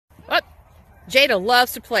Jada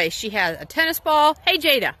loves to play. She has a tennis ball. Hey,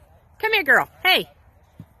 Jada. Come here, girl. Hey.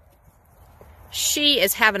 She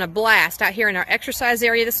is having a blast out here in our exercise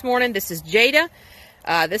area this morning. This is Jada.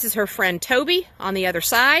 This is her friend Toby on the other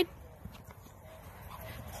side.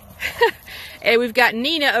 And we've got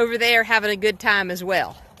Nina over there having a good time as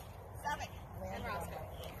well.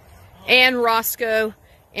 And Roscoe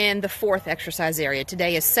in the 4th exercise area.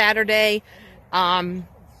 Today is Saturday,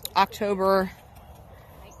 October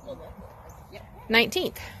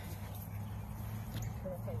 19th.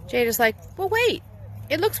 Jada's like, well, wait.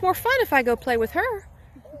 It looks more fun if I go play with her.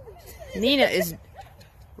 Nina is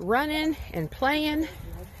running and playing.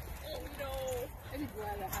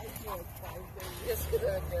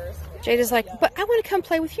 Jada's like, but I want to come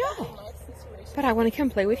play with y'all. But I want to come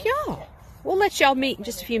play with y'all. We'll let y'all meet in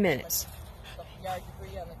just a few minutes.